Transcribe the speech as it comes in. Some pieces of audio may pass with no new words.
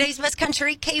Today's Best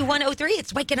Country, K103.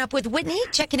 It's Waking Up with Whitney.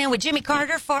 Checking in with Jimmy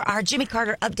Carter for our Jimmy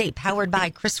Carter update, powered by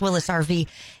Chris Willis RV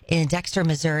in Dexter,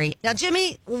 Missouri. Now,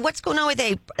 Jimmy, what's going on with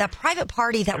a private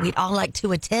party that we'd all like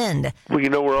to attend?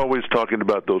 Well, we're always talking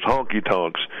about those honky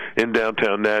tonks in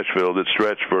downtown Nashville that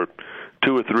stretch for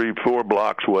 2 or 3, 4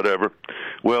 blocks, whatever.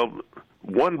 Well,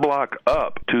 1 block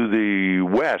up to the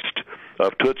west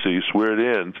of Tootsie's, where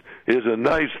it ends, is a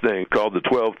nice thing called the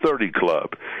 1230 Club,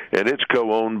 and it's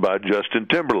co-owned by Justin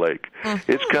Timberlake.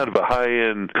 Mm-hmm. It's kind of a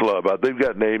high-end club. They've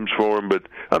got names for them, but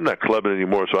I'm not clubbing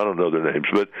anymore, so I don't know their names,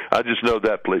 but I just know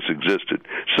that place existed.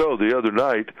 So the other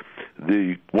night,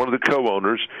 one of the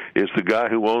co-owners is the guy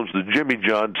who owns the Jimmy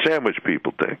John Sandwich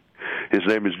People thing. His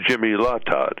name is Jimmy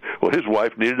Lautod. Well, his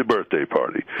wife needed a birthday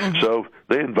party. Mm-hmm. So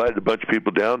they invited a bunch of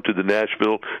people down to the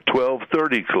Nashville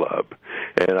 1230 Club.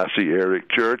 And I see Eric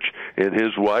Church and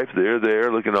his wife. They're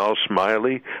there looking all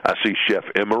smiley. I see Chef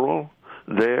Emerald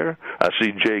there. I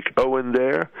see Jake Owen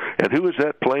there. And who is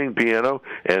that playing piano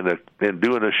and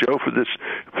doing a show for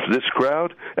this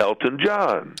crowd? Elton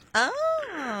John.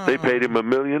 Oh. They paid him $1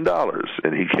 million,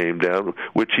 and he came down,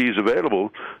 which he's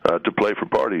available to play for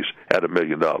parties at $1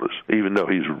 million, even though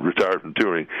he's retired from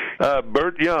touring.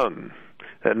 Burt Young.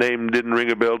 That name didn't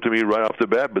ring a bell to me right off the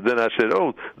bat, but then I said,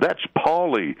 oh, that's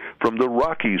Paulie from the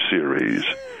Rocky series.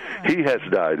 He has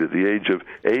died at the age of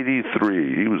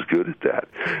 83. He was good at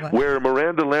that. Where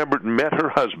Miranda Lambert met her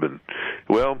husband,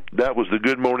 well, that was the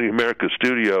Good Morning America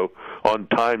studio on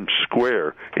Times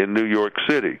Square in New York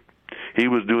City. He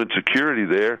was doing security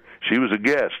there. She was a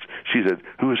guest. She said,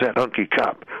 who is that hunky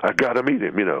cop? I got to meet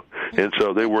him, And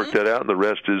so they worked that out, and the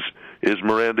rest is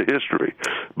Miranda history.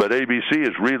 But ABC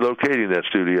is relocating that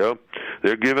studio.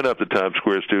 They're giving up the Times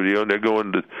Square studio, and they're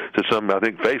going to some, I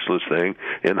think, faceless thing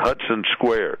in Hudson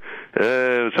Square.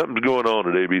 Something's going on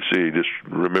at ABC. Just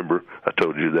remember, I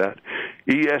told you that.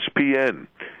 ESPN.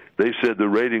 They said the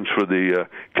ratings for the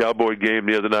Cowboy game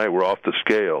the other night were off the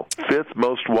scale. 5th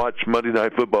most watched Monday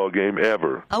Night Football game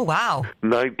ever. Oh, wow.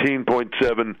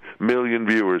 19.7 million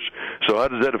viewers. So how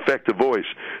does that affect The Voice?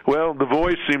 Well, The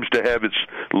Voice seems to have its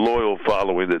loyal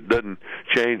following that doesn't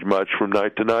change much from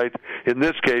night to night. In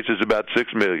this case, it's about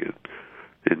 6 million.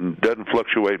 It doesn't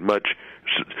fluctuate much,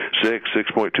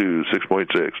 6.2,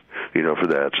 6.6, for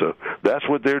that. So that's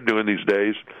what they're doing these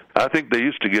days. I think they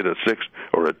used to get a 6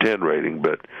 or a 10 rating,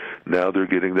 but now they're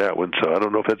getting that one. So I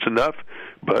don't know if that's enough,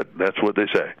 but that's what they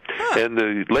say. Huh. And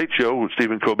the Late Show with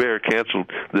Stephen Colbert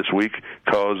canceled this week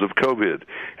because of COVID.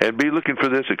 And be looking for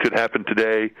this. It could happen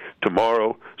today,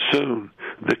 tomorrow, soon.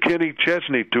 The Kenny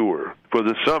Chesney Tour for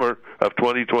the summer of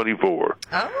 2024.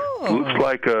 Oh. Looks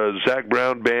like a Zac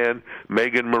Brown band,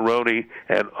 Megan Maroney,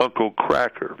 and Uncle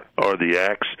Cracker are the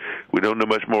acts. We don't know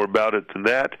much more about it than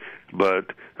that, but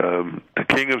the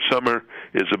King of Summer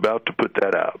is about to put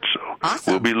that out. So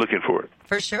awesome. We'll be looking for it.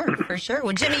 For sure, for sure.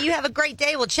 Well, Jimmy, you have a great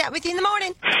day. We'll chat with you in the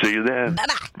morning. See you then.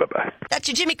 Bye-bye. Bye-bye. That's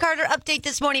your Jimmy Carter update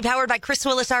this morning, powered by Chris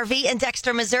Willis RV in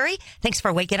Dexter, Missouri. Thanks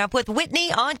for waking up with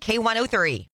Whitney on K103.